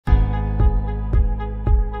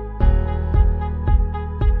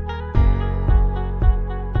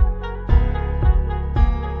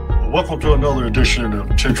Welcome to another edition of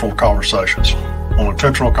Intentional Conversations. On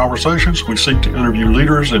Intentional Conversations, we seek to interview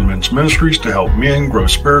leaders in men's ministries to help men grow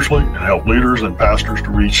spiritually and help leaders and pastors to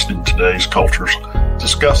reach in today's cultures,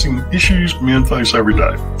 discussing issues men face every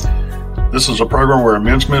day. This is a program where a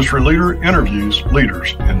men's ministry leader interviews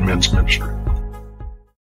leaders in men's ministry.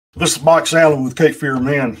 This is Mike Sandlin with Cape Fear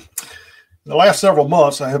Men. In the last several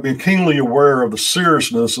months, I have been keenly aware of the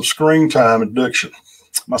seriousness of screen time addiction.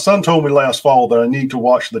 My son told me last fall that I need to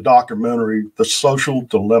watch the documentary, The Social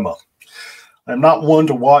Dilemma. I'm not one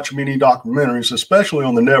to watch many documentaries, especially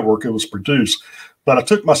on the network it was produced, but I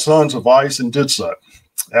took my son's advice and did so.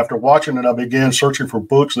 After watching it, I began searching for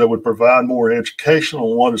books that would provide more education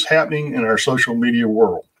on what is happening in our social media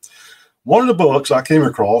world. One of the books I came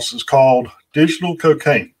across is called Digital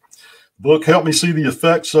Cocaine. The book helped me see the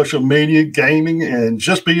effect social media, gaming, and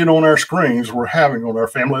just being on our screens were having on our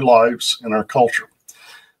family lives and our culture.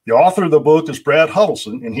 The author of the book is Brad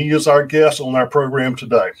Huddleston, and he is our guest on our program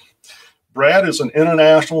today. Brad is an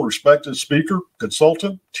international respected speaker,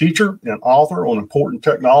 consultant, teacher, and author on important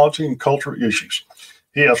technology and culture issues.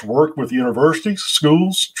 He has worked with universities,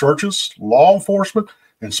 schools, churches, law enforcement,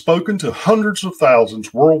 and spoken to hundreds of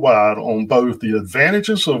thousands worldwide on both the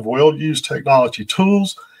advantages of well-used technology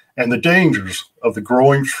tools and the dangers of the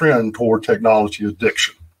growing trend toward technology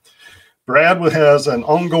addiction. Brad has an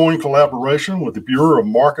ongoing collaboration with the Bureau of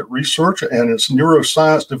Market Research and its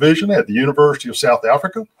Neuroscience Division at the University of South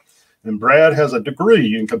Africa. And Brad has a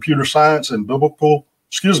degree in computer science and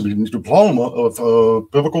diploma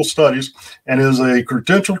of biblical studies, and is a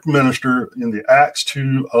credentialed minister in the Acts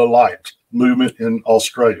 2 Alliance movement in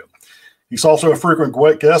Australia. He's also a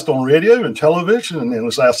frequent guest on radio and television, and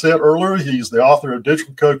as I said earlier, he's the author of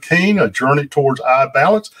Digital Cocaine, A Journey Towards Eye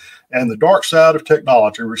Balance, and The Dark Side of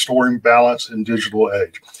Technology, Restoring Balance in Digital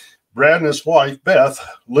Age. Brad and his wife, Beth,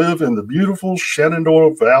 live in the beautiful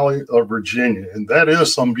Shenandoah Valley of Virginia, and that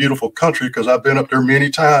is some beautiful country because I've been up there many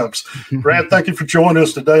times. Brad, thank you for joining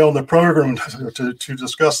us today on the program to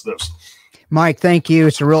discuss this. Mike, thank you.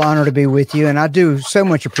 It's a real honor to be with you, and I do so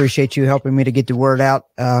much appreciate you helping me to get the word out,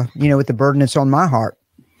 with the burden that's on my heart.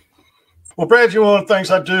 Well, Brad, one of the things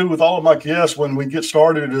I do with all of my guests when we get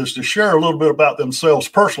started is to share a little bit about themselves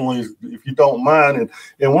personally, if you don't mind.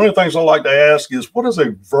 And one of the things I like to ask is, what is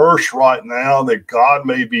a verse right now that God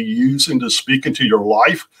may be using to speak into your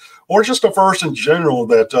life, or just a verse in general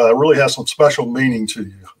that really has some special meaning to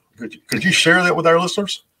you? Could you share that with our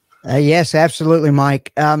listeners? Yes, absolutely,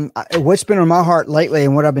 Mike. What's been on my heart lately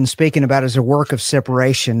and what I've been speaking about is a work of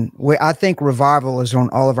separation. I think revival is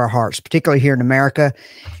on all of our hearts, particularly here in America.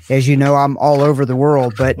 As you know, I'm all over the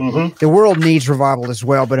world, but the world needs revival as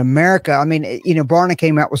well. But America, Barna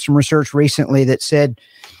came out with some research recently that said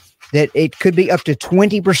that it could be up to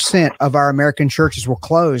 20% of our American churches will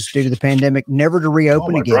close due to the pandemic, never to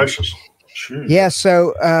reopen again. Gracious. Sure. Yeah.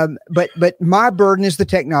 So, but my burden is the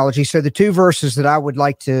technology. So the two verses that I would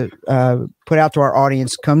like to put out to our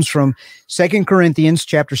audience comes from 2 Corinthians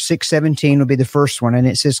chapter 6:17 will be the first one. And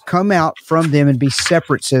it says, "Come out from them and be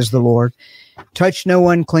separate, says the Lord. Touch no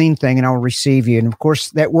unclean thing and I will receive you." And of course,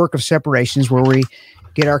 that work of separation is where we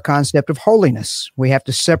get our concept of holiness. We have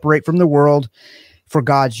to separate from the world for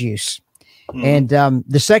God's use. And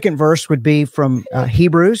the second verse would be from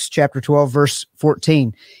Hebrews chapter 12, verse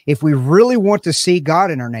 14. If we really want to see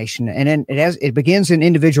God in our nation, and it begins in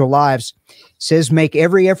individual lives, it says, make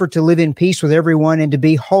every effort to live in peace with everyone and to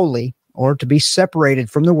be holy, or to be separated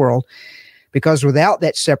from the world, because without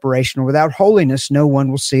that separation or without holiness, no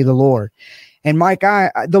one will see the Lord. And Mike,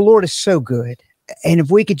 the Lord is so good. And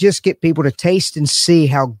if we could just get people to taste and see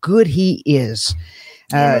how good he is,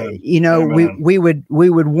 we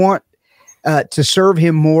would want to serve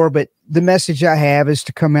him more. But the message I have is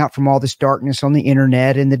to come out from all this darkness on the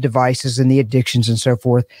internet and the devices and the addictions and so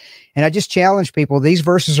forth. And I just challenge people. These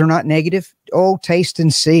verses are not negative. Oh, taste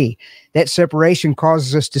and see. That separation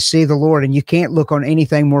causes us to see the Lord, and you can't look on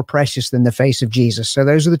anything more precious than the face of Jesus. So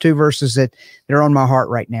those are the two verses that are on my heart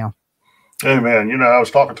right now. Amen. I was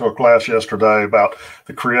talking to a class yesterday about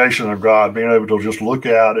the creation of God, being able to just look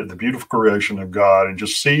out at the beautiful creation of God and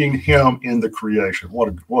just seeing him in the creation. What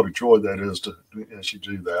a joy that is as you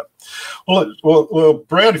do that. Well,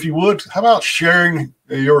 Brad, if you would, how about sharing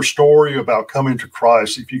your story about coming to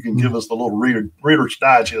Christ? If you can give us the little Reader's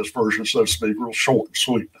Digest version, so to speak, real short and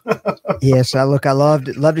sweet. Yes, I love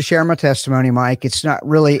to share my testimony, Mike. It's not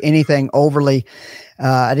really anything overly.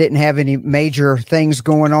 I didn't have any major things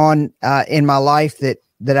going on in my life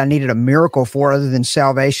that I needed a miracle for other than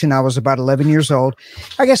salvation. I was about 11 years old.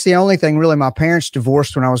 I guess the only thing really, my parents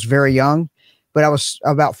divorced when I was very young, but I was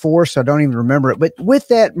about 4, so I don't even remember it. But with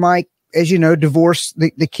that, Mike, as you know, divorce,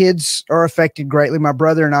 the kids are affected greatly. My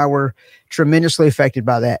brother and I were tremendously affected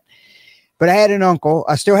by that. But I had an uncle.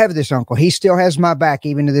 I still have this uncle. He still has my back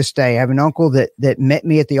even to this day. I have an uncle that met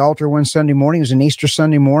me at the altar one Sunday morning. It was an Easter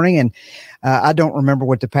Sunday morning, and I don't remember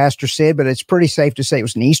what the pastor said, but it's pretty safe to say it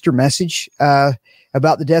was an Easter message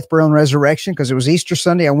about the death, burial, and resurrection, because it was Easter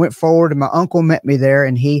Sunday. I went forward, and my uncle met me there,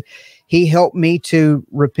 and he helped me to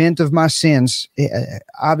repent of my sins.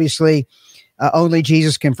 Obviously, only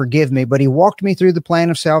Jesus can forgive me, but he walked me through the plan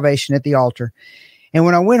of salvation at the altar. And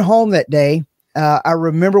when I went home that day, I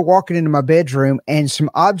remember walking into my bedroom, and some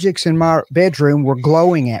objects in my bedroom were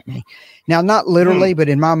glowing at me. Now, not literally, but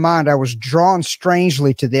in my mind, I was drawn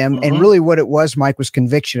strangely to them. And really what it was, Mike, was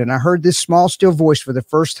conviction. And I heard this small, still voice for the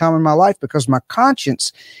first time in my life, because my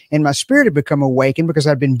conscience and my spirit had become awakened because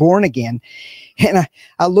I'd been born again. And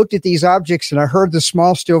I looked at these objects, and I heard the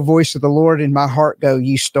small, still voice of the Lord in my heart go,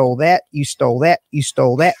 "You stole that, you stole that, you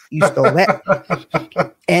stole that, you stole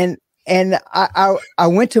that." And I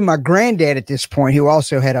went to my granddad at this point, who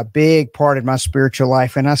also had a big part in my spiritual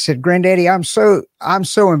life. And I said, "Granddaddy, I'm so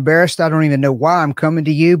embarrassed. I don't even know why I'm coming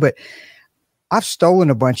to you, but I've stolen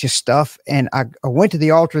a bunch of stuff. And I went to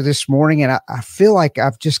the altar this morning, and I feel like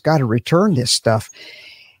I've just got to return this stuff."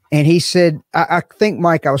 And he said, I think,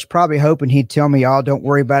 Mike, I was probably hoping he'd tell me, "Oh, don't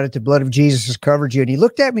worry about it. The blood of Jesus has covered you." And he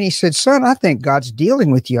looked at me and he said, "Son, I think God's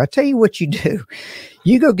dealing with you. I tell you what you do.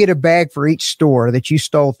 You go get a bag for each store that you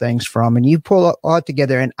stole things from, and you pull it all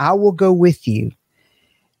together, and I will go with you.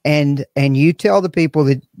 And you tell the people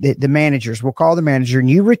that the managers, we'll call the manager, and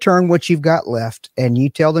you return what you've got left, and you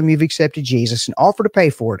tell them you've accepted Jesus and offer to pay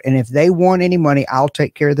for it. And if they want any money, I'll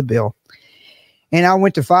take care of the bill." And I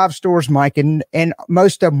went to 5 stores, Mike, and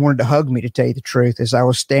most of them wanted to hug me, to tell you the truth, as I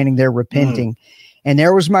was standing there repenting. And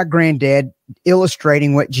there was my granddad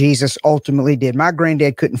illustrating what Jesus ultimately did. My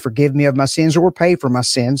granddad couldn't forgive me of my sins or pay for my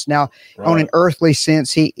sins. Now, on an earthly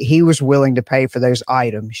sense, he was willing to pay for those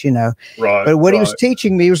items, you know. But what he was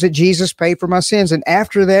teaching me was that Jesus paid for my sins. And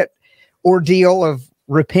after that ordeal of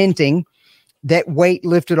repenting, that weight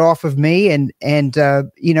lifted off of me. And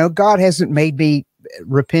you know, God hasn't made me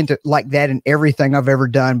repentant like that in everything I've ever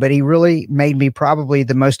done, but he really made me probably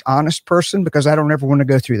the most honest person, because I don't ever want to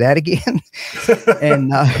go through that again.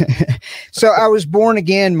 And so I was born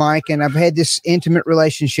again, Mike, and I've had this intimate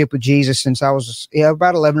relationship with Jesus since I was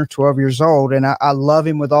about 11 or 12 years old. And I love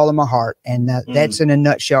him with all of my heart. And that's in a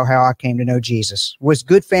nutshell how I came to know Jesus. Was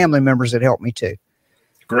good family members that helped me too.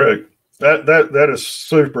 Great. That is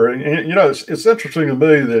super. And, you know, it's interesting to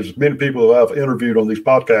me. There's many people who I've interviewed on these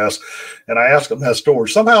podcasts, and I ask them that story.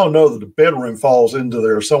 Somehow I know that the bedroom falls into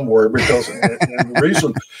there somewhere, because and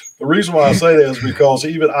the reason why I say that is because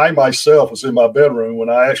even I myself was in my bedroom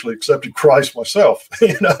when I actually accepted Christ myself.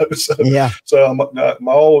 You know, so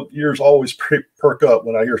my old ears always perk up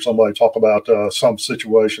when I hear somebody talk about some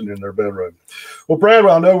situation in their bedroom. Well, Brad,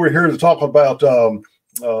 I know we're here to talk about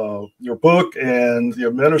your book and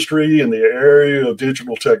your ministry in the area of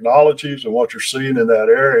digital technologies and what you're seeing in that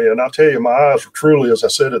area. And I'll tell you, my eyes are truly, as I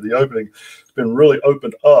said at the opening, been really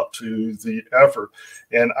opened up to the effort.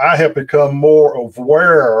 And I have become more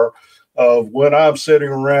aware of when I'm sitting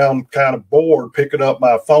around kind of bored, picking up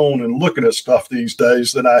my phone and looking at stuff these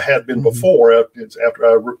days than I had been before after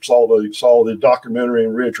I saw the documentary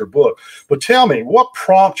and read your book. But tell me, what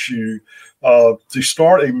prompts you to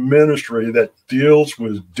start a ministry that deals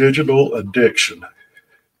with digital addiction?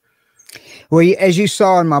 Well, as you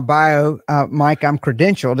saw in my bio, Mike, I'm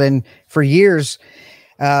credentialed, and for years,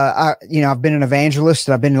 I've been an evangelist.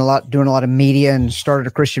 I've been doing a lot of media, and started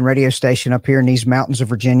a Christian radio station up here in these mountains of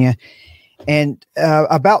Virginia. And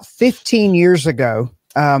about 15 years ago,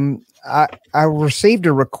 I received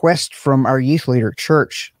a request from our youth leader at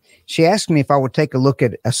church. She asked me if I would take a look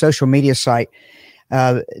at a social media site.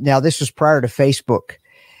 Now, this was prior to Facebook,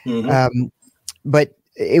 but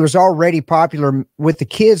it was already popular with the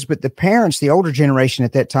kids, but the parents, the older generation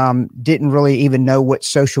at that time, didn't really even know what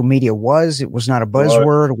social media was. It was not a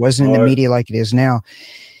buzzword. It wasn't in the media like it is now.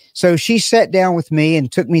 So she sat down with me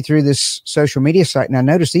and took me through this social media site. And I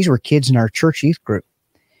noticed these were kids in our church youth group,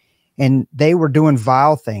 and they were doing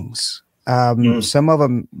vile things. Some of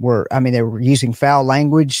them were, they were using foul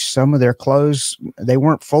language. Some of their clothes, they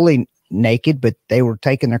weren't fully naked, but they were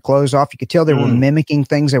taking their clothes off. You could tell they were mimicking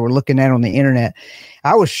things they were looking at on the internet.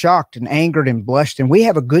 I was shocked and angered and blushed. And we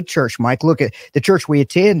have a good church, Mike. Look, at the church we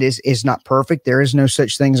attend is not perfect. There is no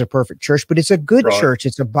such thing as a perfect church, but it's a good church.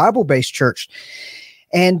 It's a Bible-based church.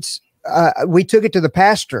 And we took it to the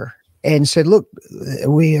pastor and said, look,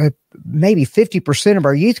 we maybe 50% of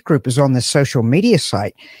our youth group is on this social media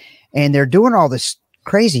site, and they're doing all this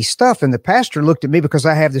crazy stuff. And the pastor looked at me because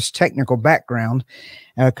I have this technical background,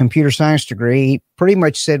 computer science degree. He pretty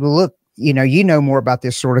much said, well, look, you know more about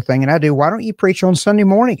this sort of thing than I do. Why don't you preach on Sunday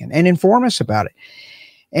morning and inform us about it?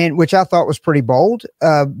 And which I thought was pretty bold,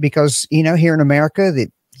 because, here in America,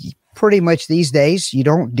 that pretty much these days, you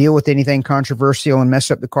don't deal with anything controversial and mess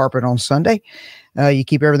up the carpet on Sunday. You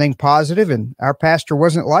keep everything positive, and our pastor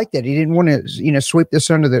wasn't like that. He didn't want to, sweep this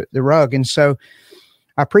under the rug. And so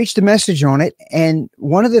I preached a message on it. And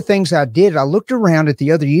one of the things I did, I looked around at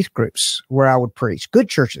the other youth groups where I would preach, good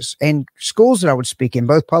churches and schools that I would speak in,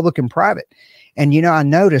 both public and private. And, I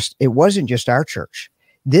noticed it wasn't just our church.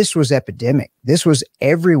 This was epidemic. This was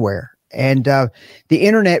everywhere. And the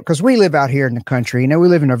internet, because we live out here in the country, we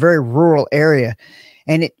live in a very rural area.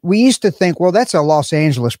 And we used to think, well, that's a Los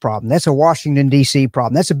Angeles problem. That's a Washington, D.C.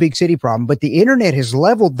 problem. That's a big city problem. But the internet has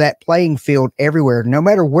leveled that playing field everywhere, no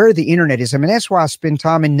matter where the internet is. I mean, that's why I spend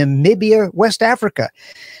time in Namibia, West Africa,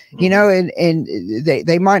 and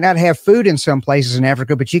they might not have food in some places in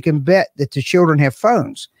Africa, but you can bet that the children have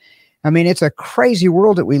phones. I mean, it's a crazy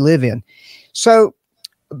world that we live in. So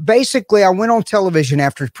basically, I went on television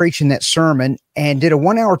after preaching that sermon and did a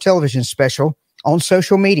 1-hour television special on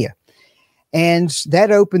social media. And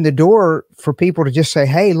that opened the door for people to just say,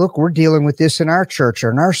 hey, look, we're dealing with this in our church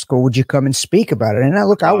or in our school. Would you come and speak about it? And I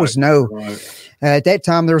was at that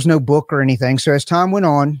time, there was no book or anything. So as time went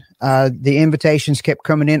on, the invitations kept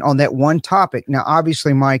coming in on that one topic. Now,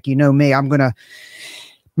 obviously, Mike, you know me, I'm going to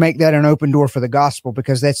make that an open door for the gospel,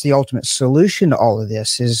 because that's the ultimate solution to all of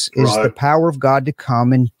this is the power of God to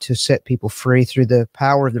come and to set people free through the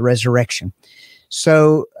power of the resurrection.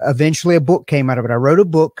 So eventually a book came out of it. I wrote a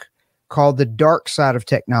book called The Dark Side of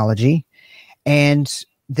Technology, and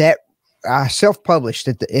that I self-published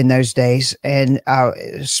in those days, and I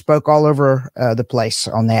spoke all over the place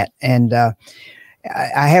on that. And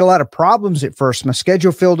I had a lot of problems at first. My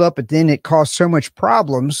schedule filled up, but then it caused so many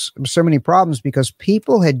problems because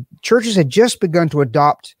churches had just begun to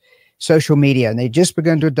adopt social media, and they just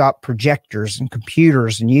begun to adopt projectors and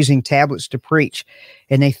computers and using tablets to preach.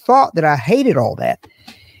 And they thought that I hated all that.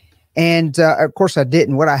 And of course I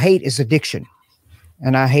didn't. What I hate is addiction,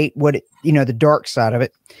 and I hate the dark side of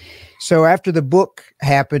it. So after the book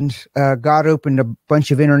happened, God opened a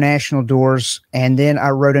bunch of international doors. And then I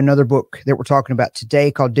wrote another book that we're talking about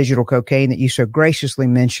today called Digital Cocaine that you so graciously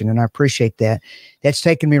mentioned. And I appreciate that. That's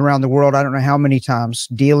taken me around the world. I don't know how many times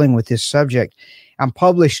dealing with this subject. I'm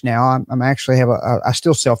published now. I'm actually I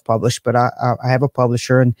still self-publish, but I have a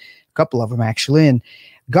publisher, and a couple of them actually. And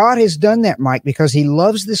God has done that, Mike, because he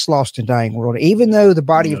loves this lost and dying world. Even though the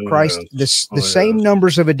body of Christ, the same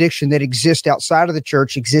numbers of addiction that exist outside of the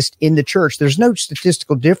church exist in the church. There's no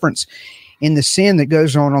statistical difference in the sin that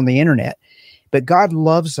goes on the internet. But God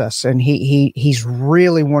loves us, and he's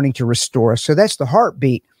really wanting to restore us. So that's the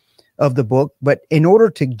heartbeat of the book. But in order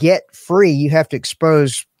to get free, you have to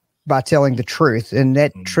expose by telling the truth, and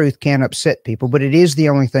that truth can upset people, but it is the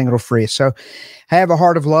only thing that'll free us. So I have a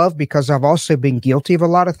heart of love because I've also been guilty of a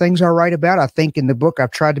lot of things I write about. I think in the book,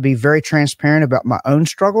 I've tried to be very transparent about my own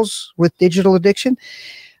struggles with digital addiction.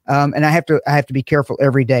 And I have to be careful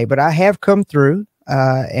every day, but I have come through.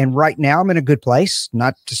 And right now I'm in a good place.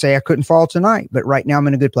 Not to say I couldn't fall tonight, but right now I'm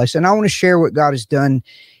in a good place. And I want to share what God has done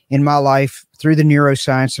in my life through the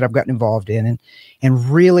neuroscience that I've gotten involved in, and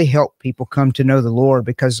really help people come to know the Lord.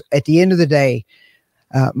 Because at the end of the day,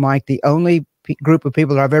 Mike, the only group of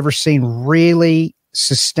people that I've ever seen really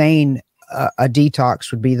sustain a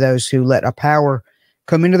detox would be those who let a power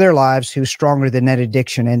come into their lives who's stronger than that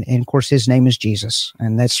addiction. And of course, his name is Jesus.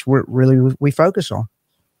 And that's what really we focus on.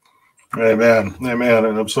 Amen. Amen.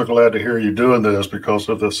 And I'm so glad to hear you doing this because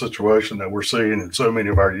of the situation that we're seeing in so many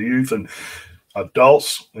of our youth and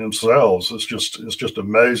adults themselves. It's just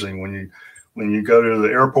amazing when you go to the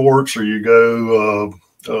airports or you go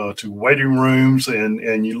to waiting rooms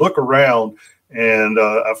and you look around. And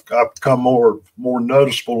I've become more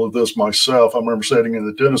noticeable of this myself. I remember sitting in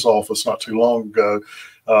the dentist's office not too long ago.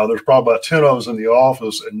 There's probably about 10 of us in the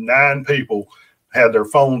office, and 9 people had their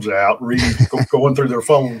phones out, going through their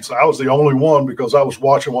phones. I was the only one because I was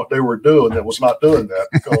watching what they were doing that was not doing that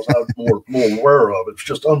because I was more aware of it. It's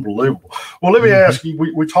just unbelievable. Well, let me ask you,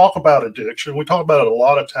 we talk about addiction. We talk about it a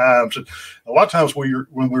lot of times. And a lot of times when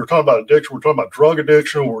we're talking about addiction, we're talking about drug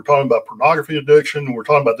addiction, we're talking about pornography addiction, we're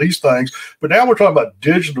talking about these things. But now we're talking about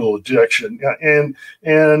digital addiction.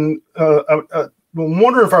 I'm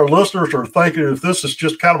wondering if our listeners are thinking if this is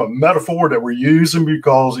just kind of a metaphor that we're using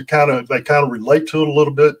because they kind of relate to it a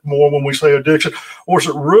little bit more when we say addiction, or is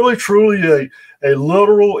it really truly a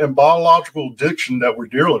literal and biological addiction that we're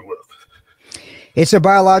dealing with? It's a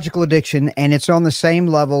biological addiction, and it's on the same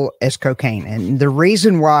level as cocaine. And the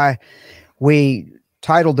reason why we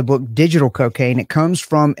titled the book Digital Cocaine, it comes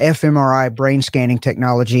from fMRI brain scanning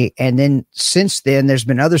technology. And then since then, there's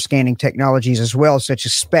been other scanning technologies as well, such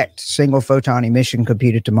as SPECT, single photon emission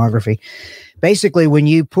computed tomography. Basically, when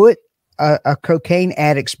you put a cocaine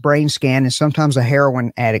addict's brain scan and sometimes a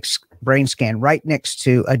heroin addict's brain scan right next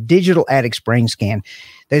to a digital addict's brain scan,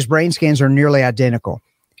 those brain scans are nearly identical.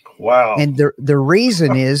 Wow. And the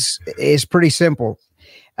reason is pretty simple.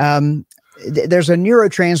 There's a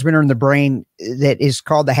neurotransmitter in the brain that is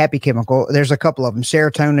called the happy chemical. There's a couple of them.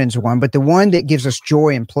 Serotonin's one, but the one that gives us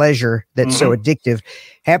joy and pleasure that's so addictive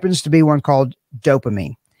happens to be one called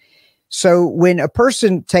dopamine. So when a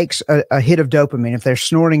person takes a hit of dopamine, if they're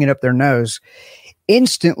snorting it up their nose,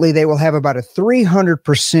 instantly they will have about a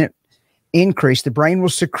 300% increase. The brain will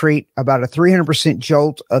secrete about a 300%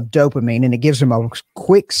 jolt of dopamine, and it gives them a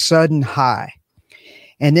quick, sudden high.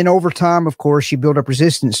 And then over time, of course, you build up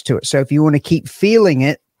resistance to it. So if you want to keep feeling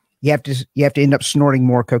it, you have to end up snorting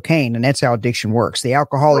more cocaine. And that's how addiction works. The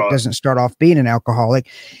alcoholic doesn't start off being an alcoholic.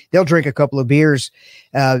 They'll drink a couple of beers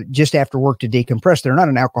just after work to decompress. They're not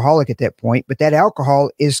an alcoholic at that point, but that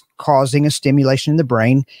alcohol is causing a stimulation in the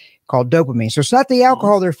brain called dopamine. So it's not the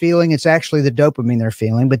alcohol they're feeling, it's actually the dopamine they're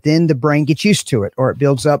feeling. But then the brain gets used to it, or it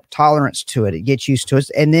builds up tolerance to it. It gets used to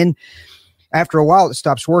it. And then after a while, it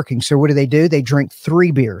stops working. So what do? They drink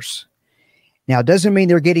 3 beers. Now, it doesn't mean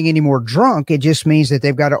they're getting any more drunk. It just means that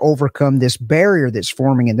they've got to overcome this barrier that's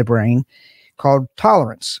forming in the brain called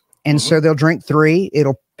tolerance. And so they'll drink 3.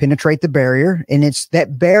 It'll penetrate the barrier. And it's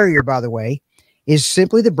that barrier, by the way, is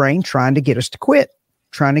simply the brain trying to get us to quit,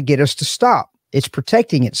 trying to get us to stop. It's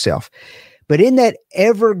protecting itself. But in that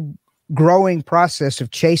ever-growing process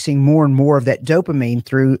of chasing more and more of that dopamine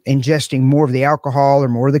through ingesting more of the alcohol or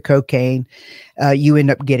more of the cocaine, you end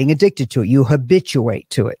up getting addicted to it. You habituate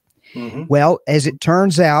to it. Well, as it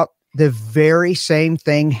turns out, the very same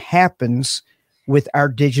thing happens with our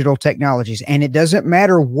digital technologies. And it doesn't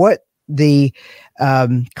matter what the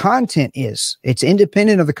content is. It's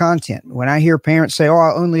independent of the content. When I hear parents say,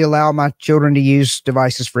 I only allow my children to use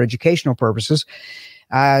devices for educational purposes,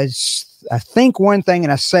 I think one thing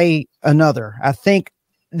and I say another. I think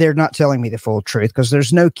they're not telling me the full truth, because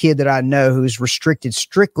there's no kid that I know who's restricted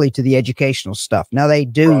strictly to the educational stuff. Now, they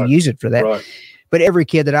do use it for that. But every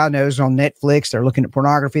kid that I know is on Netflix. They're looking at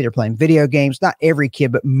pornography. They're playing video games. Not every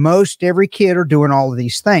kid, but most every kid are doing all of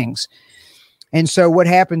these things. And so what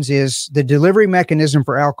happens is the delivery mechanism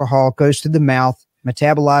for alcohol goes to the mouth,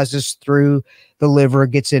 metabolizes through the liver,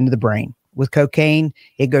 gets into the brain. With cocaine,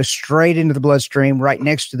 it goes straight into the bloodstream, right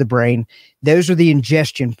next to the brain. Those are the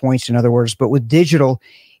ingestion points, in other words. But with digital,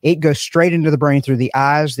 it goes straight into the brain through the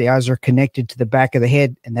eyes. The eyes are connected to the back of the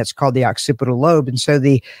head, and that's called the occipital lobe. And so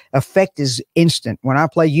the effect is instant. When I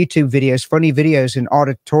play YouTube videos, funny videos in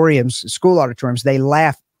auditoriums, school auditoriums, they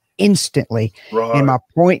laugh instantly. And my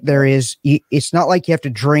point there is, it's not like you have to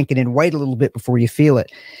drink and then wait a little bit before you feel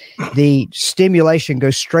it. The stimulation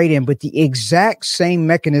goes straight in, but the exact same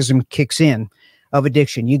mechanism kicks in of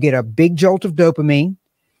addiction. You get a big jolt of dopamine,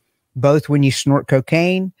 both when you snort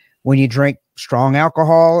cocaine, when you drink strong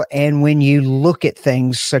alcohol, and when you look at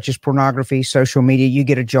things such as pornography, social media, you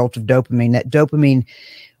get a jolt of dopamine. That dopamine,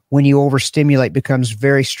 when you overstimulate, becomes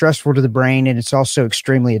very stressful to the brain, and it's also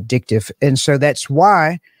extremely addictive. And so that's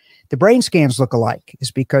why the brain scans look alike,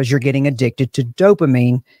 is because you're getting addicted to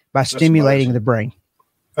dopamine by stimulating the brain.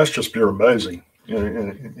 That's just pure amazing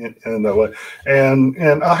in that way.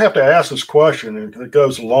 And I have to ask this question, and it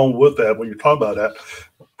goes along with that when you're talking about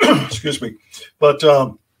that. Excuse me. But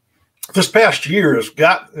this past year has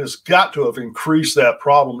got to have increased that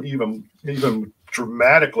problem even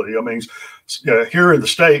dramatically. I mean, here in the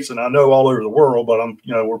States, and I know all over the world, but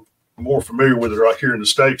we're more familiar with it right here in the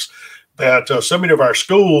States, that so many of our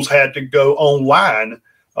schools had to go online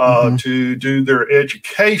to do their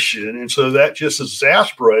education, and so that just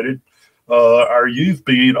exasperated our youth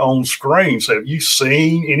being on screen. So have you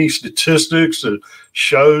seen any statistics that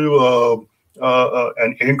show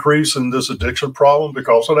an increase in this addiction problem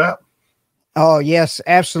because of that? Oh, yes,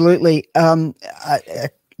 absolutely.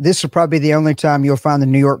 This will probably be the only time you'll find the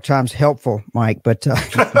New York Times helpful, Mike, but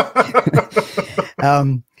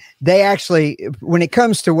they actually, when it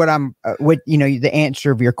comes to the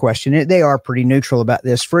answer of your question, they are pretty neutral about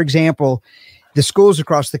this. For example, the schools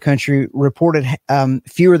across the country reported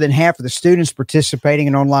fewer than half of the students participating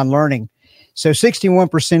in online learning. So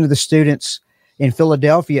 61% of the students in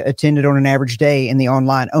Philadelphia attended on an average day in the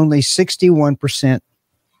online, only 61%.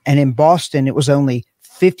 And in Boston, it was only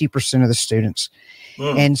 50% of the students.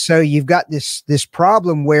 And so you've got this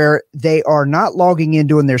problem where they are not logging in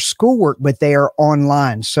doing their schoolwork, but they are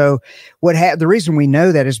online. So the reason we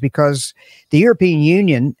know that is because the European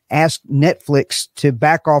Union asked Netflix to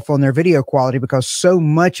back off on their video quality because so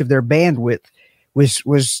much of their bandwidth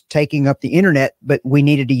was taking up the internet, but we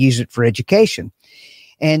needed to use it for education.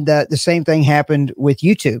 And the same thing happened with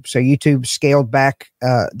YouTube. So YouTube scaled back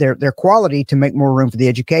their quality to make more room for the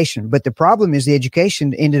education. But the problem is the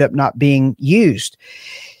education ended up not being used.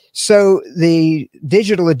 So the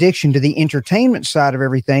digital addiction to the entertainment side of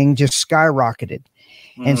everything just skyrocketed.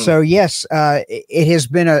 And so, yes, it has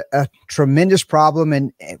been a tremendous problem.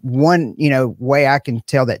 And one, way I can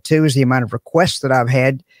tell that too is the amount of requests that I've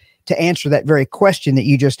had to answer that very question that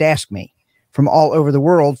you just asked me from all over the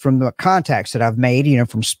world, from the contacts that I've made,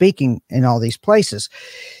 from speaking in all these places.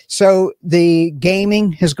 So the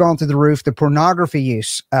gaming has gone through the roof. The pornography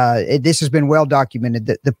use, this has been well documented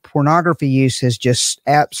that the pornography use has just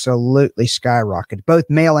absolutely skyrocketed, both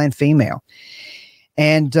male and female.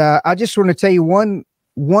 And I just want to tell you one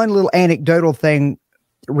little anecdotal thing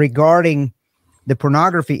regarding the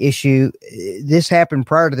pornography issue. This happened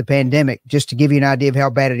prior to the pandemic, just to give you an idea of how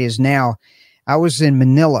bad it is now. I was in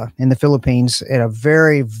Manila in the Philippines at a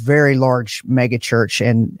very, very large mega church,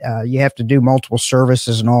 and you have to do multiple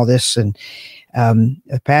services and all this. And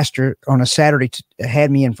a pastor on a Saturday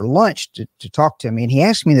had me in for lunch to talk to me, and he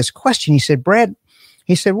asked me this question. He said, Brad,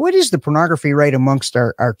 what is the pornography rate amongst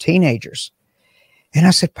our teenagers? And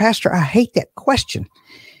I said, Pastor, I hate that question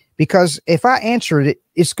because if I answer it,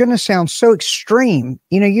 it's going to sound so extreme.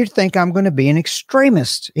 You'd think I'm going to be an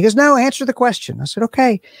extremist. He goes, no, answer the question. I said,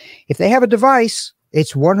 okay. If they have a device,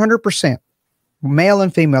 it's 100% male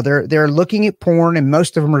and female. They're looking at porn, and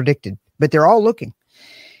most of them are addicted, but they're all looking.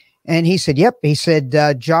 And he said, yep. He said,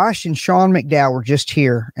 Josh and Sean McDowell were just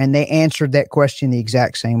here, and they answered that question the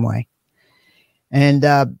exact same way. And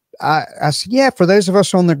I said, yeah, for those of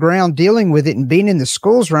us on the ground dealing with it and being in the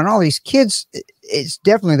schools around all these kids, it's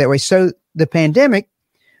definitely that way. So the pandemic,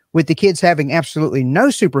 with the kids having absolutely no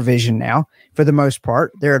supervision now, for the most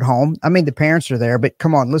part, they're at home. I mean, the parents are there, but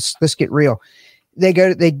come on, let's get real.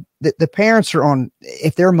 The parents are on,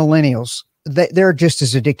 if they're millennials, they're just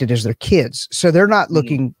as addicted as their kids. So they're not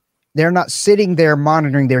looking, they're not sitting there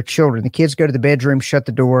monitoring their children. The kids go to the bedroom, shut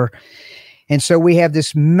the door. And so we have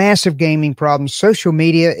this massive gaming problem, social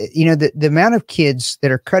media, the amount of kids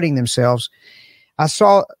that are cutting themselves. I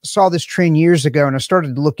saw this trend years ago, and I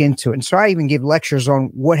started to look into it. And so I even give lectures on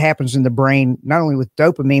what happens in the brain, not only with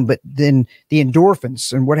dopamine, but then the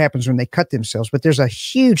endorphins and what happens when they cut themselves. But there's a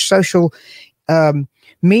huge social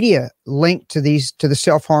media link to the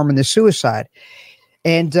self-harm and the suicide.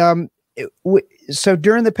 And so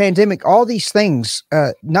during the pandemic, all these things,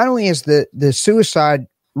 not only has the suicide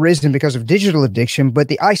risen because of digital addiction, but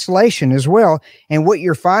the isolation as well. And what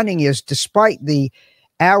you're finding is, despite the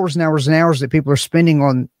hours and hours and hours that people are spending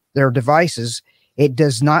on their devices, it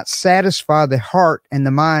does not satisfy the heart and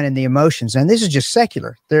the mind and the emotions. And this is just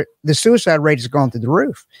secular. The suicide rate has gone through the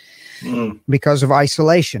roof because of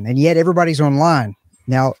isolation. And yet everybody's online.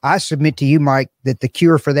 Now, I submit to you, Mike, that the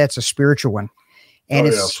cure for that's a spiritual one. And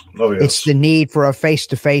it's the need for a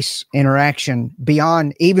face-to-face interaction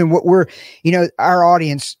beyond even what our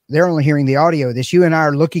audience, they're only hearing the audio of this. You and I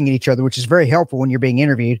are looking at each other, which is very helpful when you're being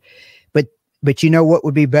interviewed. But you know what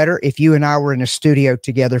would be better? If you and I were in a studio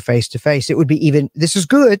together face-to-face, it would be this is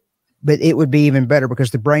good, but it would be even better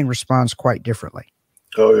because the brain responds quite differently.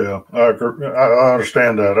 Oh, yeah. I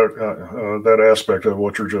understand that aspect of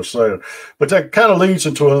what you're just saying. But that kind of leads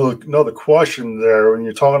into another question there when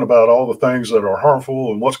you're talking about all the things that are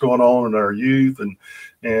harmful and what's going on in our youth and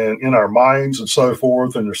in our minds and so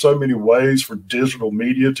forth. And there's so many ways for digital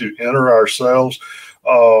media to enter ourselves.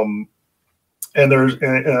 And there's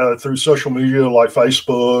through social media like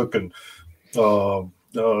Facebook and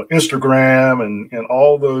Instagram and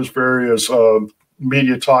all those various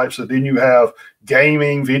media types. And then you have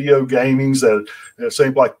gaming, video gamings that it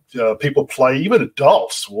seems like people play. Even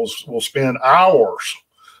adults will spend hours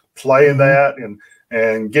playing that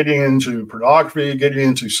and getting into pornography, getting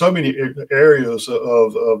into so many areas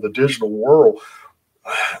of the digital world.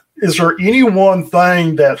 Is there any one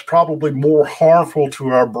thing that's probably more harmful to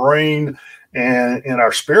our brain and in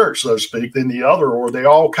our spirit, so to speak, than the other, or they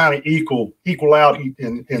all kind of equal out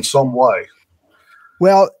in some way?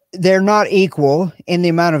 Well, they're not equal in the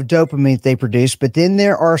amount of dopamine they produce, but then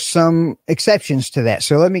there are some exceptions to that.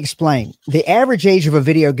 So let me explain. The average age of a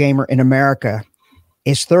video gamer in America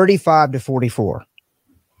is 35 to 44.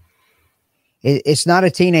 It's not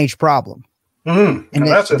a teenage problem. And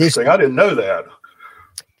that's interesting. I didn't know that.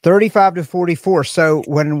 35 to 44. So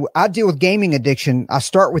when I deal with gaming addiction, I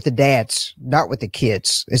start with the dads, not with the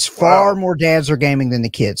kids. It's far more dads are gaming than the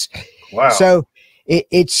kids. Wow. So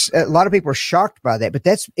it's a lot of people are shocked by that, but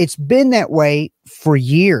it's been that way for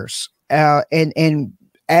years. And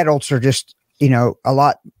adults are just, a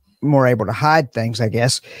lot more able to hide things, I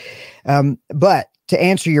guess. But to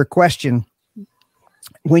answer your question,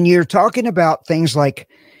 when you're talking about things like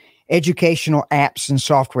educational apps and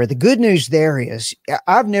software, the good news there is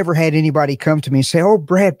I've never had anybody come to me and say, "Oh,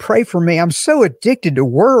 Brad, pray for me. I'm so addicted to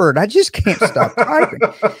Word. I just can't stop typing."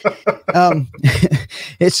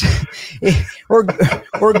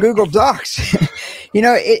 Or Google Docs.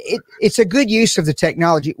 It's a good use of the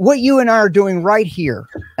technology. What you and I are doing right here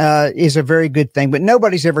is a very good thing, but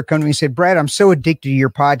nobody's ever come to me and said, "Brad, I'm so addicted to your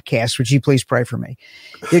podcast. Would you please pray for me?"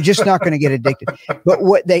 They're just not going to get addicted. But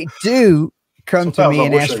what they do come Sometimes to me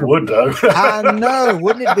and ask for, would, though. I know,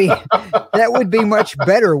 wouldn't it be, that would be much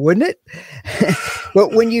better, wouldn't it?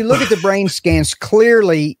 But when you look at the brain scans,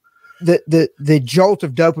 clearly the jolt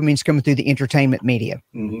of dopamine is coming through the entertainment media.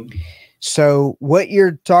 Mm-hmm. So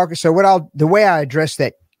the way I address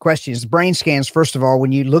that question is the brain scans. First of all,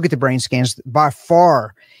 when you look at the brain scans, by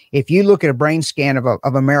far, if you look at a brain scan of a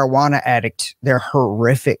marijuana addict, they're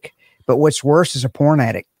horrific. But what's worse is a porn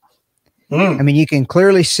addict. I mean, you can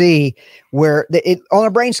clearly see where on a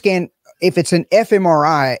brain scan, if it's an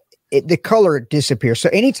fMRI, the color disappears. So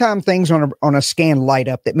anytime things on a scan light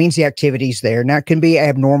up, that means the activity's there. Now, it can be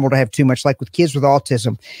abnormal to have too much, like with kids with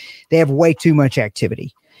autism, they have way too much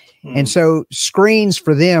activity. And so screens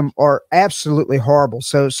for them are absolutely horrible.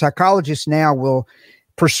 So psychologists now will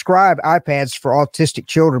prescribe iPads for autistic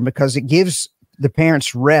children because it gives the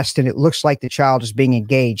parents rest and it looks like the child is being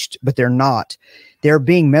engaged, but they're not. They're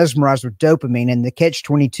being mesmerized with dopamine. And the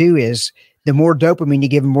catch-22 is the more dopamine you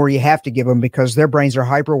give them, more you have to give them because their brains are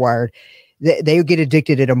hyperwired. They get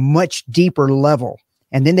addicted at a much deeper level.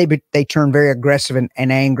 And then they turn very aggressive and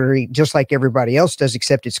angry, just like everybody else does,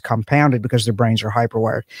 except it's compounded because their brains are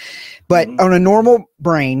hyperwired. But on a normal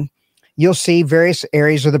brain, you'll see various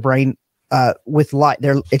areas of the brain with light.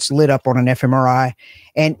 It's lit up on an fMRI.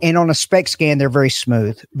 And on a SPECT scan, they're very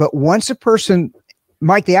smooth. But once a person,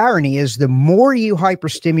 Mike, the irony is the more you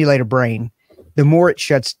hyperstimulate a brain, the more it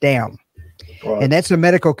shuts down. Right. And that's a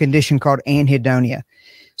medical condition called anhedonia.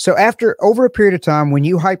 So over a period of time, when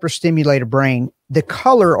you hyperstimulate a brain, the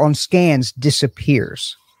color on scans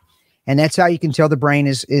disappears. And that's how you can tell the brain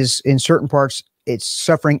is in certain parts, it's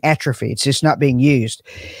suffering atrophy. It's just not being used.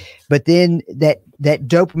 But then that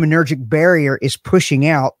dopaminergic barrier is pushing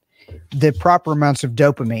out the proper amounts of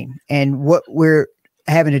dopamine. And what we're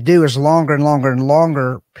having to do is longer and longer and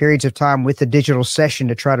longer periods of time with the digital session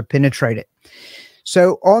to try to penetrate it.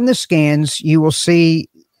 So on the scans, you will see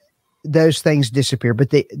those things disappear. But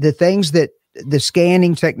the things that the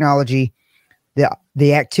scanning technology,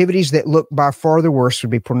 the activities that look by far the worst would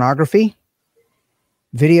be pornography,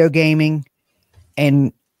 video gaming,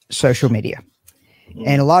 and social media.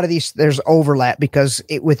 And a lot of these, there's overlap because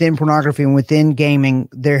within pornography and within gaming,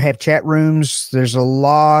 there have chat rooms. There's a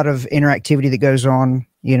lot of interactivity that goes on.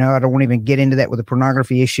 I don't want to even get into that with the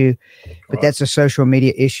pornography issue, but that's a social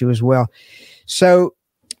media issue as well. So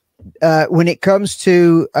when it comes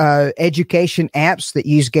to education apps that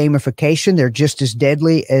use gamification, they're just as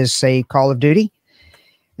deadly as, say, Call of Duty.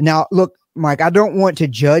 Now, look, Mike, I don't want to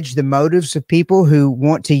judge the motives of people who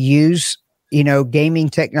want to use gaming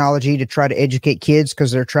technology to try to educate kids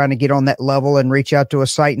because they're trying to get on that level and reach out to a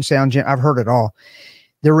site and sound. I've heard it all.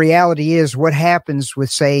 The reality is what happens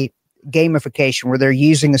with, say, gamification, where they're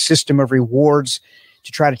using a system of rewards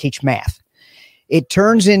to try to teach math. It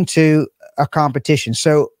turns into a competition.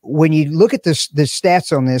 So when you look at the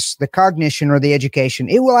stats on this, the cognition or the education,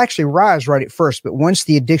 it will actually rise right at first. But once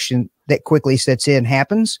the addiction that quickly sets in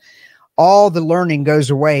happens, all the learning goes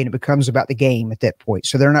away and it becomes about the game at that point.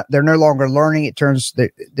 So they're no longer learning.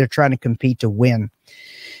 They're trying to compete to win.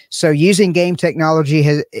 So using game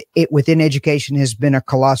technology within education has been a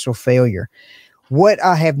colossal failure. What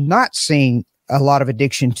I have not seen a lot of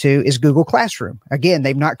addiction to is Google Classroom. Again,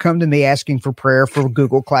 they've not come to me asking for prayer for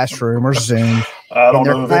Google Classroom or Zoom. I don't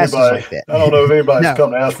know if anybody's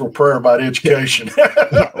come to ask for prayer about education.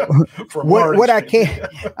 What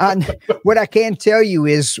I can tell you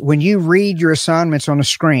is when you read your assignments on a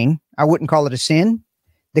screen, I wouldn't call it a sin.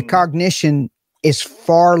 The cognition is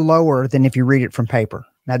far lower than if you read it from paper.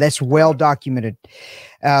 Now that's well documented.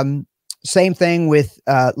 Same thing with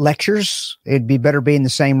lectures. It'd be better be in the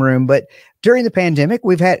same room. But during the pandemic,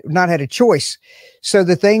 we've not had a choice. So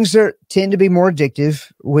the things that tend to be more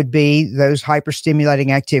addictive would be those hyperstimulating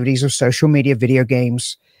activities of social media, video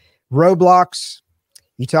games, Roblox,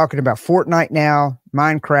 You're talking about Fortnite now,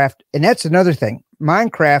 Minecraft, and that's another thing.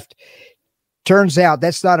 Minecraft turns out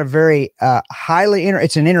that's not a very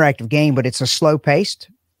it's an interactive game, but it's a slow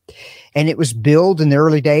paced, and it was billed in the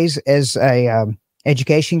early days as a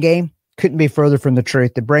education game. Couldn't be further from the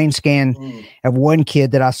truth. The brain scan of one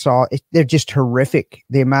kid that I saw, they're just horrific.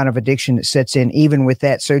 The amount of addiction that sets in, even with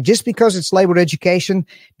that. So just because it's labeled education,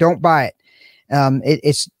 don't buy it.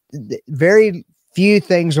 It's very few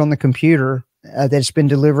things on the computer that's been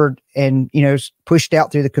delivered and, pushed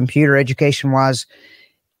out through the computer education wise.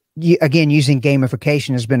 Again, using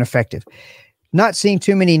gamification has been effective. Not seeing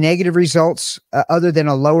too many negative results other than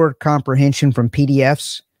a lower comprehension from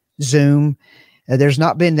PDFs, Zoom. There's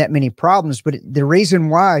not been that many problems, but the reason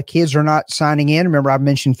why kids are not signing in, remember I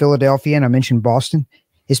mentioned Philadelphia and I mentioned Boston,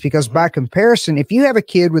 is because by comparison, if you have a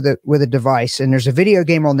kid with a device and there's a video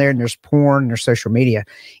game on there and there's porn and there's social media,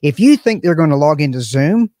 if you think they're going to log into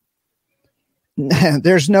Zoom,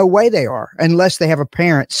 there's no way they are unless they have a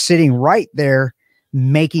parent sitting right there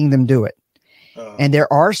making them do it. And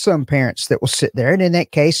there are some parents that will sit there, and in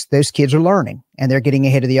that case, those kids are learning and they're getting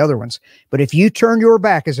ahead of the other ones. But if you turn your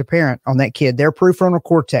back as a parent on that kid, their prefrontal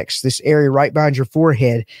cortex, this area right behind your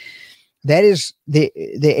forehead, that is the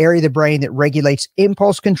area of the brain that regulates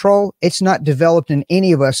impulse control. It's not developed in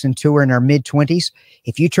any of us until we're in our mid-20s.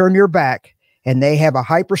 If you turn your back and they have a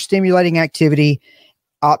hyper-stimulating activity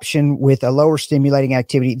option with a lower stimulating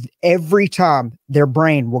activity, every time their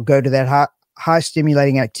brain will go to that high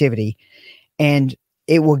stimulating activity, and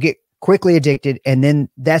it will get quickly addicted. And then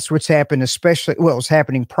that's what's happened, especially, well, it was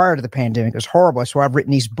happening prior to the pandemic. It was horrible. That's why I've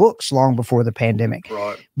written these books long before the pandemic.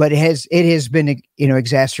 Right. But it has been,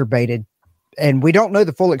 exacerbated, and we don't know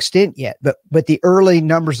the full extent yet, but the early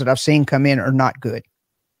numbers that I've seen come in are not good.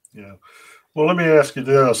 Yeah. Well, let me ask you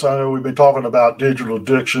this. I know we've been talking about digital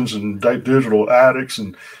addictions and digital addicts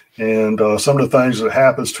and some of the things that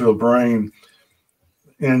happens to a brain.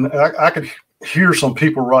 And I could hear some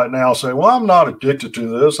people right now say, well, I'm not addicted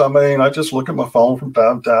to this. I mean, I just look at my phone from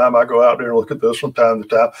time to time. I go out there and look at this from time to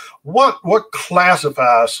time. What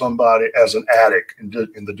classifies somebody as an addict in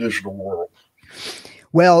the digital world?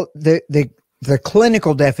 Well, the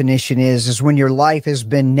clinical definition is when your life has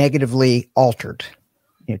been negatively altered,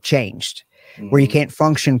 changed, where you can't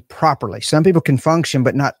function properly. Some people can function,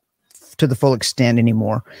 but not to the full extent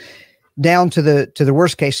anymore. Down to the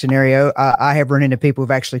worst case scenario, I have run into people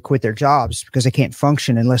who've actually quit their jobs because they can't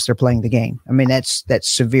function unless they're playing the game. I mean, that's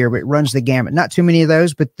severe, but it runs the gamut. Not too many of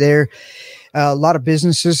those, but a lot of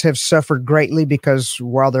businesses have suffered greatly because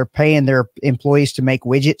while they're paying their employees to make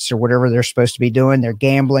widgets or whatever they're supposed to be doing, they're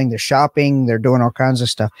gambling, they're shopping, they're doing all kinds of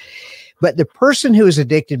stuff. But the person who is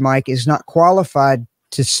addicted, Mike, is not qualified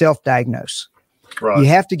to self-diagnose. Right. You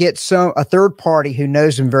have to get a third party who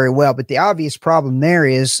knows them very well. But the obvious problem there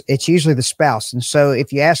is it's usually the spouse. And so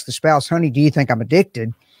if you ask the spouse, honey, do you think I'm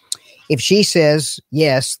addicted? If she says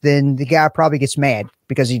yes, then the guy probably gets mad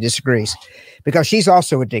because he disagrees, because she's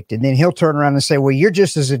also addicted. Then he'll turn around and say, well, you're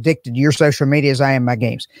just as addicted to your social media as I am my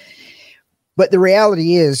games. But the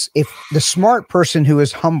reality is, if the smart person who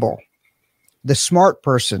is humble, the smart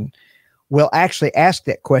person will actually ask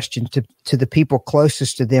that question to the people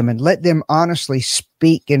closest to them and let them honestly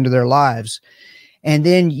speak into their lives. And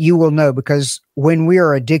then you will know, because when we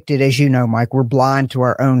are addicted, as you know, Mike, we're blind to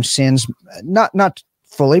our own sins. Not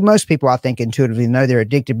fully. Most people, I think, intuitively know they're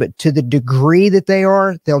addicted, but to the degree that they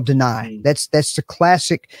are, they'll deny. That's the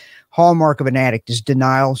classic hallmark of an addict, is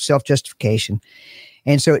denial, self-justification.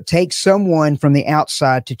 And so it takes someone from the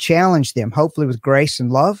outside to challenge them, hopefully with grace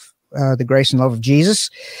and love, the grace and love of Jesus.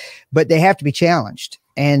 But they have to be challenged.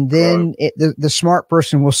 And then the smart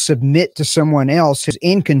person will submit to someone else who's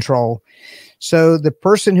in control. So the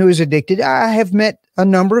person who is addicted, I have met a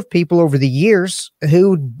number of people over the years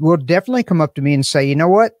who will definitely come up to me and say, you know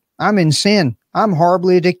what? I'm in sin. I'm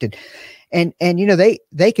horribly addicted. And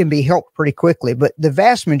they can be helped pretty quickly. But the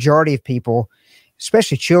vast majority of people,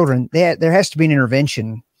 especially children, there has to be an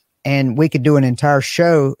intervention. And we could do an entire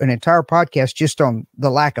show, an entire podcast just on the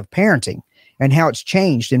lack of parenting and how it's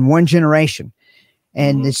changed in one generation.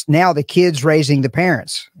 And it's now the kids raising the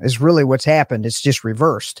parents is really what's happened. It's just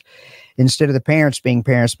reversed instead of the parents being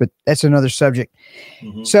parents, but that's another subject.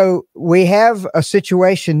 So we have a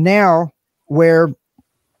situation now where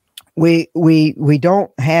we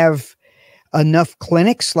don't have enough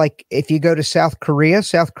clinics. Like if you go to South Korea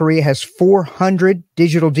has 400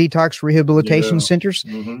 digital detox rehabilitation centers.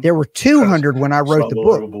 There were 200 when I wrote the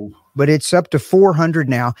book, but it's up to 400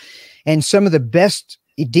 now. And some of the best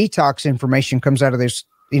detox information comes out of this.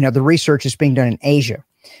 The research is being done in Asia.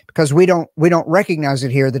 because we don't recognize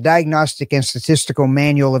it here. The Diagnostic and Statistical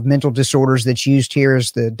Manual of Mental Disorders that's used here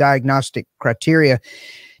as the diagnostic criteria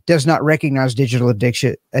does not recognize digital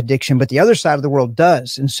addiction, but the other side of the world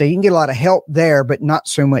does. And so you can get a lot of help there, but not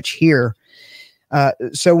so much here.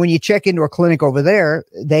 So when you check into a clinic over there,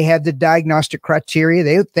 they have the diagnostic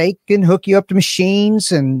criteria. They can hook you up to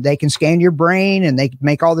machines, and they can scan your brain, and they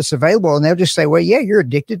make all this available, and they'll just say, well, yeah, you're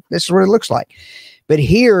addicted. This is what it looks like. But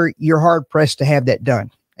here, you're hard pressed to have that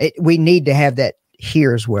done. We need to have that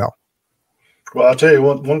here as well. Well, I'll tell you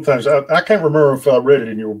one of the things, I can't remember if I read it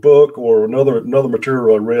in your book or another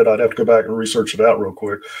material I read. I'd have to go back and research it out real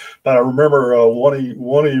quick. But I remember one of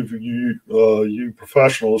you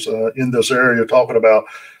professionals in this area talking about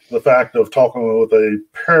the fact of talking with a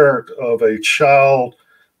parent of a child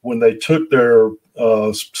when they took their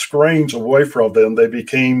screens away from them, they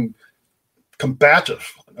became combative,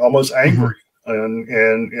 almost angry, and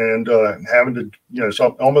having to,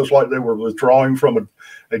 so almost like they were withdrawing from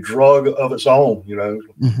a drug of its own,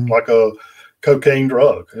 like a cocaine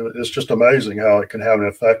drug. It's just amazing how it can have an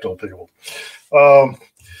effect on people.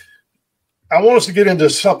 I want us to get into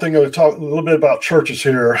something, talk a little bit about churches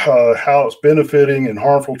here, how it's benefiting and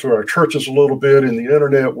harmful to our churches a little bit in the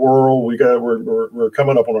internet world. We're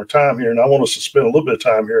coming up on our time here, and I want us to spend a little bit of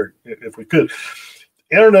time here, if we could.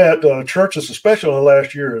 Internet churches, especially in the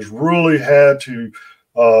last year, has really had to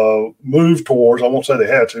move towards, I won't say they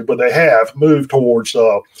had to, but they have moved towards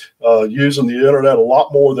using the internet a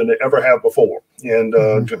lot more than they ever have before. And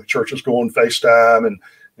churches going FaceTime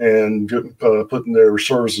and putting their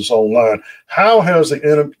services online. How has the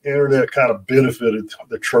internet kind of benefited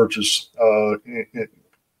the churches in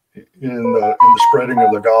the spreading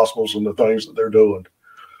of the gospels and the things that they're doing?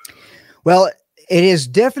 Well, it has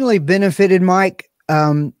definitely benefited, Mike.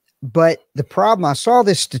 But the problem, I saw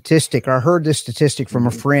this statistic, or I heard this statistic from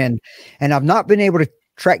a friend, and I've not been able to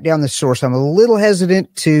track down the source. I'm a little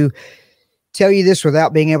hesitant to tell you this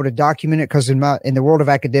without being able to document it, because in the world of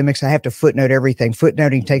academics, I have to footnote everything.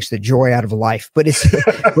 Footnoting takes the joy out of life, but it's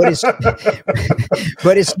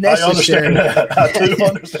necessary. I do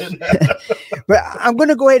understand that. But I'm going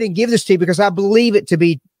to go ahead and give this to you because I believe it to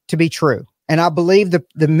be true. And I believe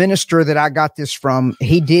the minister that I got this from,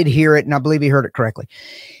 he did hear it, and I believe he heard it correctly.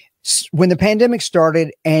 When the pandemic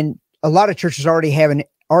started, and a lot of churches already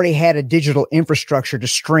had a digital infrastructure to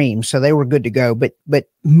stream, so they were good to go. But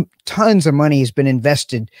tons of money has been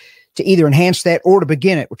invested to either enhance that or to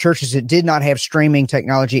begin it. Churches that did not have streaming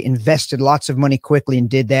technology invested lots of money quickly and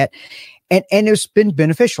did that. And it's been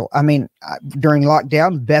beneficial. I mean, during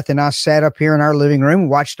lockdown, Beth and I sat up here in our living room and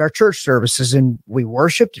watched our church services, and we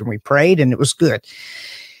worshiped and we prayed, and it was good.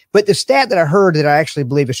 But the stat that I heard that I actually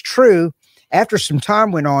believe is true, after some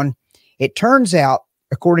time went on, it turns out,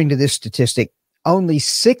 according to this statistic, only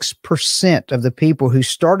 6% of the people who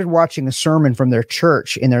started watching a sermon from their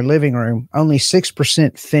church in their living room, only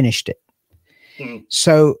 6% finished it.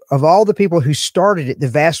 So of all the people who started it, the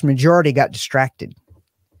vast majority got distracted.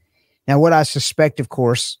 Now, what I suspect, of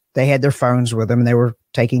course, they had their phones with them, and they were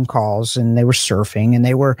taking calls, and they were surfing,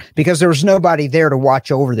 and because there was nobody there to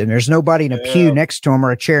watch over them. There's nobody in a pew next to them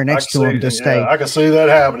or a chair next to them to stay. I can see that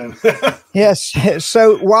happening. Yes.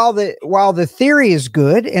 So while the theory is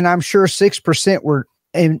good, and I'm sure 6% were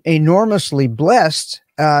enormously blessed,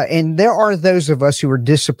 and there are those of us who are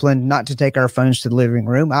disciplined not to take our phones to the living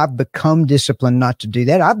room. I've become disciplined not to do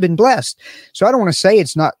that. I've been blessed. So I don't want to say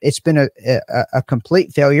it's been a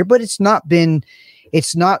complete failure, but it's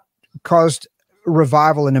not caused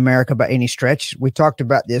revival in America by any stretch. We talked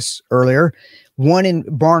about this earlier.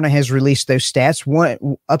 Barna has released those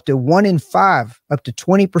stats. Up to 1 in 5, up to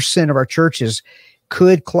 20% of our churches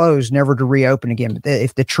could close, never to reopen again,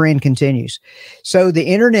 if the trend continues. So the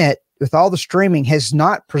internet, with all the streaming, has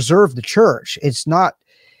not preserved the church. It's not.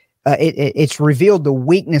 It's revealed the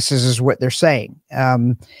weaknesses, is what they're saying.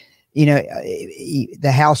 The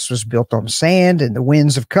house was built on sand, and the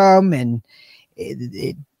winds have come, and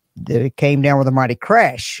it came down with a mighty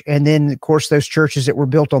crash. And then, of course, those churches that were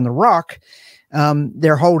built on the rock,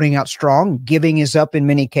 they're holding out strong. Giving is up in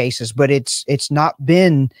many cases, but it's not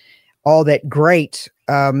been all that great.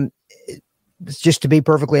 Just to be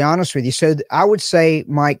perfectly honest with you. So I would say,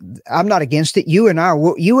 Mike, I'm not against it.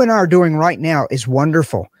 What you and I are doing right now is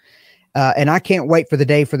wonderful. And I can't wait for the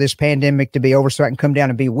day for this pandemic to be over so I can come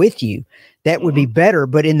down and be with you. That would be better.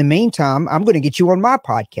 But in the meantime, I'm going to get you on my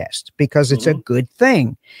podcast because it's a good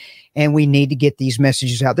thing. And we need to get these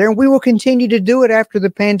messages out there. And we will continue to do it after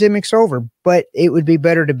the pandemic's over. But it would be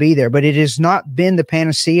better to be there. But it has not been the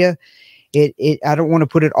panacea. I don't want to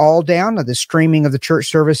put it all down. The streaming of the church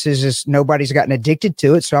services is nobody's gotten addicted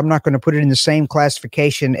to it. So I'm not going to put it in the same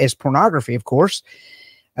classification as pornography, of course.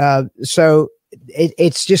 So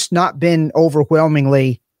it's just not been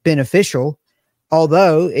overwhelmingly beneficial,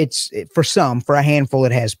 although for a handful,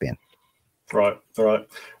 it has been. Right.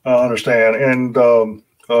 I understand. And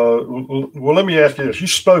well, let me ask you this. You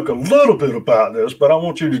spoke a little bit about this, but I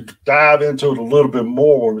want you to dive into it a little bit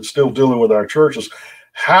more when it's still dealing with our churches.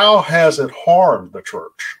 How has it harmed the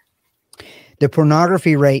church? The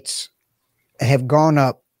pornography rates have gone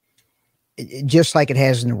up just like it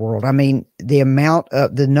has in the world. I mean,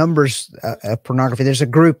 the numbers of pornography, there's a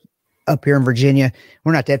group up here in Virginia.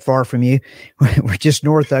 We're not that far from you. We're just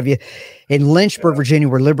north of you. In Lynchburg, Virginia,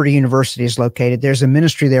 where Liberty University is located, there's a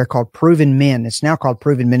ministry there called Proven Men. It's now called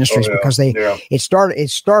Proven Ministries because it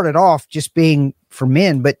started off just being for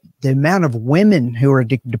men, but the amount of women who are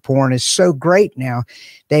addicted to porn is so great now.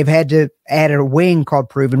 They've had to add a wing called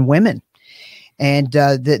Proven Women, and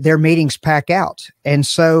their meetings pack out. And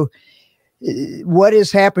so what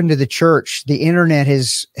has happened to the church? The internet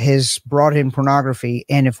has brought in pornography.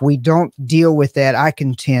 And if we don't deal with that, I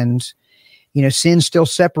contend, sin still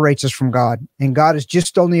separates us from God, and God is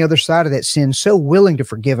just on the other side of that sin, so willing to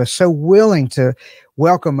forgive us, so willing to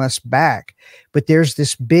welcome us back. But there's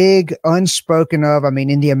this big unspoken of,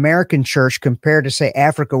 in the American church compared to say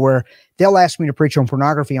Africa, where they'll ask me to preach on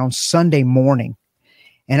pornography on Sunday morning.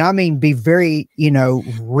 And be very,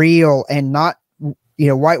 real and not,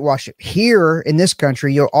 whitewash it. Here in this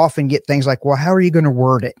country, you'll often get things like, well, how are you going to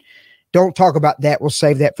word it? Don't talk about that. We'll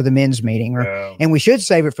save that for the men's meeting. And we should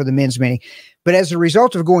save it for the men's meeting. But as a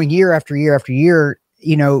result of going year after year after year,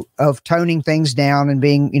 of toning things down and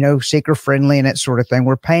being, seeker friendly and that sort of thing,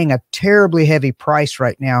 we're paying a terribly heavy price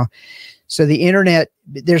right now. So the internet,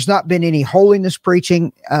 there's not been any holiness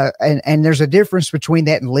preaching, and there's a difference between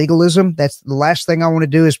that and legalism. That's the last thing I want to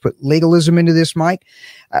do is put legalism into this, Mike.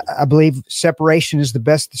 I believe separation is the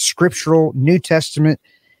best scriptural New Testament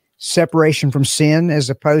separation from sin, as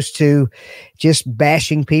opposed to just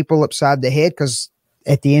bashing people upside the head, because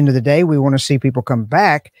at the end of the day, we want to see people come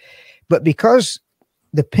back. But because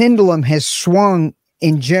the pendulum has swung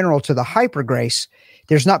in general to the hyper grace,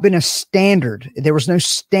 there's not been a standard. There was no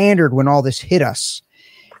standard when all this hit us.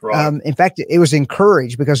 Right. In fact, it was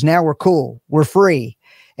encouraged because now we're cool. We're free.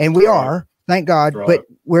 And we are, thank God, but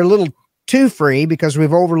we're a little too free because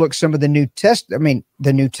we've overlooked some of the New Testament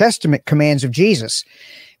commands of Jesus,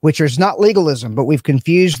 which is not legalism, but we've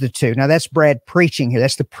confused the two. Now that's Brad preaching here.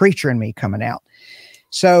 That's the preacher in me coming out.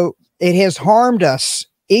 So it has harmed us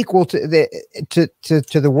equal to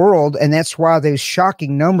the world, and that's why those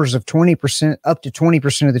shocking numbers of 20%, up to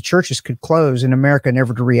 20% of the churches could close in America,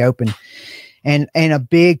 never to reopen, and a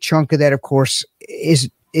big chunk of that, of course, is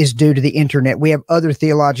due to the internet. We have other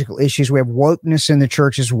theological issues. We have wokeness in the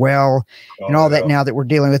church as well, and all that now that we're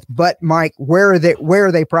dealing with. But Mike, where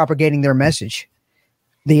are they propagating their message?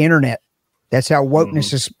 The internet. That's how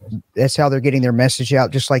wokeness is. That's how they're getting their message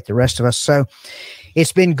out, just like the rest of us. So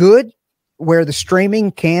it's been good where the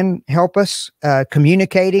streaming can help us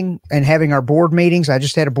communicating and having our board meetings. I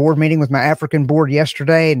just had a board meeting with my African board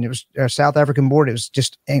yesterday, and it was our South African board. It was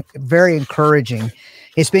just very encouraging.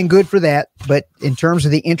 It's been good for that. But in terms of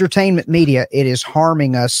the entertainment media, it is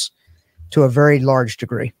harming us to a very large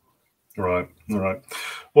degree. Right.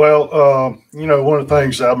 Well, one of the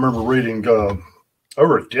things I remember reading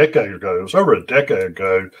over a decade ago,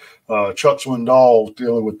 Chuck Swindoll,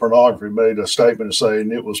 dealing with pornography, made a statement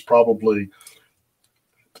saying it was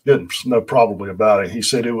didn't know probably about it. He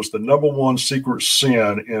said it was the number one secret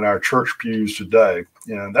sin in our church pews today.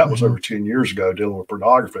 And that was over 10 years ago, dealing with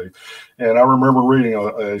pornography. And I remember reading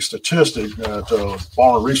a statistic that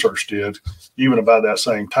Barna Research did, even about that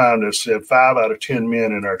same time, that said 5 out of 10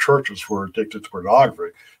 men in our churches were addicted to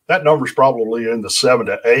pornography. That number's probably in the 7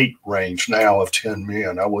 to 8 range now of 10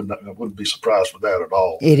 men. I wouldn't be surprised with that at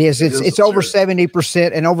all. It is. It's over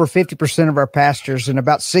 70% and over 50% of our pastors and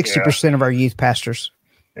about 60% of our youth pastors.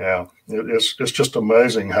 Yeah, it's just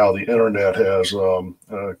amazing how the internet has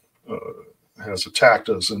attacked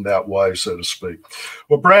us in that way, so to speak.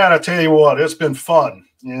 Well, Brad, I tell you what, it's been fun.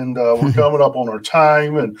 And we're coming up on our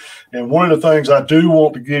time. And one of the things I do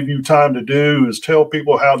want to give you time to do is tell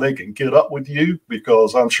people how they can get up with you,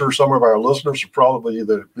 because I'm sure some of our listeners have probably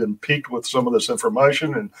either been piqued with some of this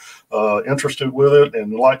information and interested with it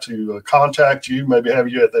and like to contact you, maybe have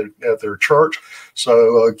you at their church.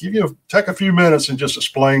 So take a few minutes and just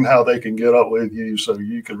explain how they can get up with you so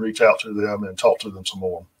you can reach out to them and talk to them some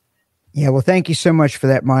more. Yeah, well, thank you so much for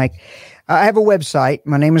that, Mike. I have a website.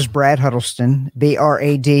 My name is Brad Huddleston,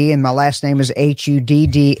 B-R-A-D, and my last name is Huddleston.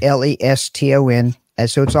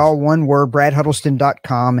 So it's all one word,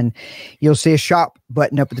 bradhuddleston.com. And you'll see a shop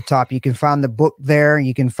button up at the top. You can find the book there.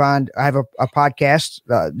 You can find, I have a podcast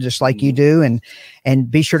just like you do.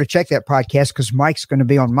 And be sure to check that podcast because Mike's going to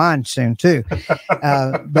be on mine soon too.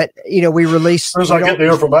 But, we release. As soon as I get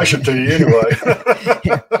the information to you anyway.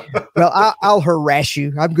 Well, I'll harass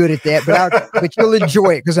you. I'm good at that, but you'll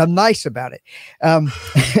enjoy it because I'm nice about it.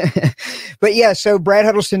 But yeah, so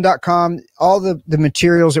bradhuddleston.com, all the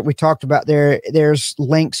materials that we talked about there's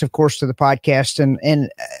links, of course, to the podcast. And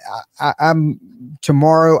I'm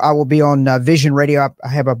tomorrow I will be on Vision Radio. I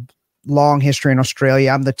have a long history in Australia.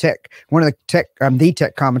 I'm the tech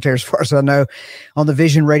commentator as far as I know on the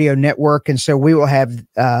Vision Radio network. And so we will have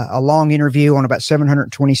a long interview on about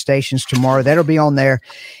 720 stations tomorrow. That'll be on there.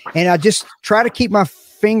 And I just try to keep my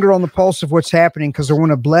finger on the pulse of what's happening because I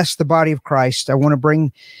want to bless the body of Christ. I want to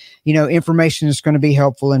bring, information that's going to be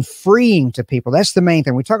helpful and freeing to people. That's the main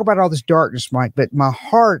thing. We talk about all this darkness, Mike, but my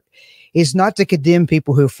heart is not to condemn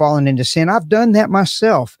people who have fallen into sin. I've done that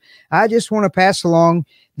myself. I just want to pass along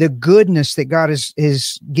the goodness that God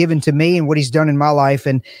has given to me and what he's done in my life.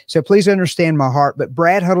 And so please understand my heart, but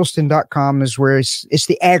bradhuddleston.com is where it's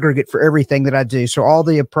the aggregate for everything that I do. So all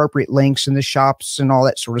the appropriate links and the shops and all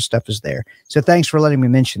that sort of stuff is there. So thanks for letting me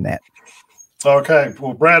mention that. Okay.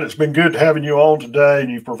 Well, Brad, it's been good having you on today,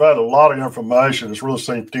 and you've provided a lot of information. It's really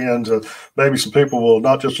synced in. Maybe some people will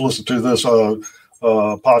not just listen to this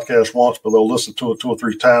podcast once, but they'll listen to it 2 or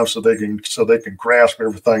 3 times so they can grasp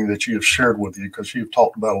everything that you have shared with you, because you've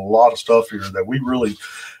talked about a lot of stuff here that we really,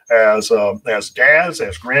 as dads,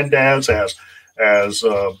 as granddads, as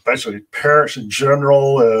basically parents in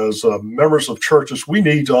general, as members of churches, we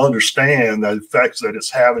need to understand the effects that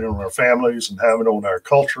it's having on our families and having on our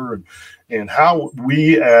culture, and how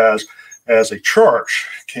we as a church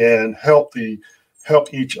can help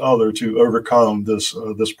each other to overcome this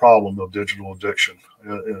problem of digital addiction.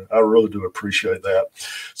 I really do appreciate that.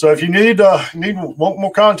 So if you want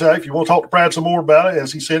more contact, if you want to talk to Brad some more about it,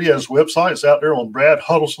 as he said, he has his website. It's out there on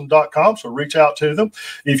bradhuddleston.com. So reach out to them.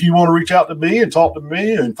 If you want to reach out to me and talk to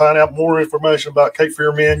me and find out more information about Cape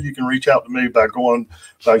Fear Men, you can reach out to me by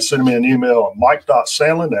sending me an email at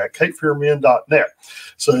mike.sandlin@capefearmen.net.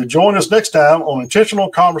 So join us next time on Intentional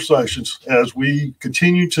Conversations as we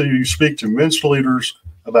continue to speak to men's leaders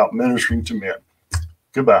about ministering to men.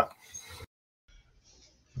 Goodbye.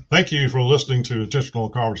 Thank you for listening to Intentional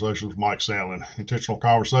Conversations with Mike Sandlin. Intentional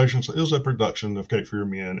Conversations is a production of Cape Fear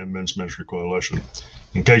Men and Men's Ministry Coalition.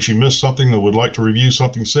 In case you missed something or would like to review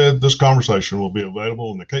something said, this conversation will be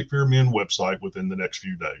available on the Cape Fear Men website within the next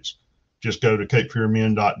few days. Just go to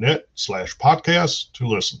capefearmen.net/podcasts to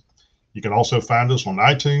listen. You can also find us on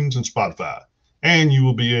iTunes and Spotify, and you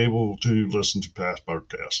will be able to listen to past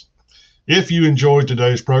podcasts. If you enjoyed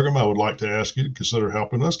today's program, I would like to ask you to consider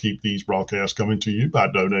helping us keep these broadcasts coming to you by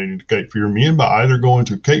donating to Cape Fear Men by either going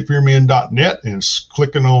to capefearmen.net and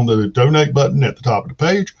clicking on the donate button at the top of the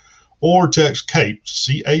page, or text CAPE,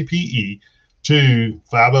 C-A-P-E, to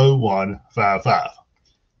 50155.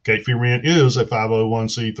 Cape Fear Men is a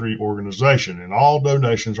 501c3 organization, and all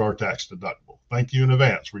donations are tax deductible. Thank you in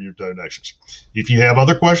advance for your donations. If you have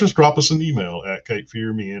other questions, drop us an email at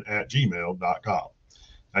capefearmen@gmail.com.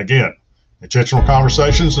 Again, Intentional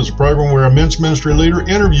Conversations is a program where a men's ministry leader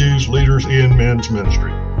interviews leaders in men's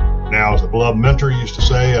ministry. Now, as a beloved mentor used to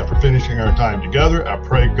say after finishing our time together, I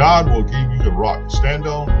pray God will give you a rock to stand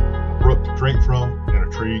on, a brook to drink from, and a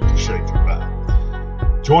tree to shade you by.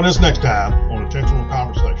 Join us next time on Intentional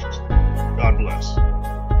Conversations. God bless.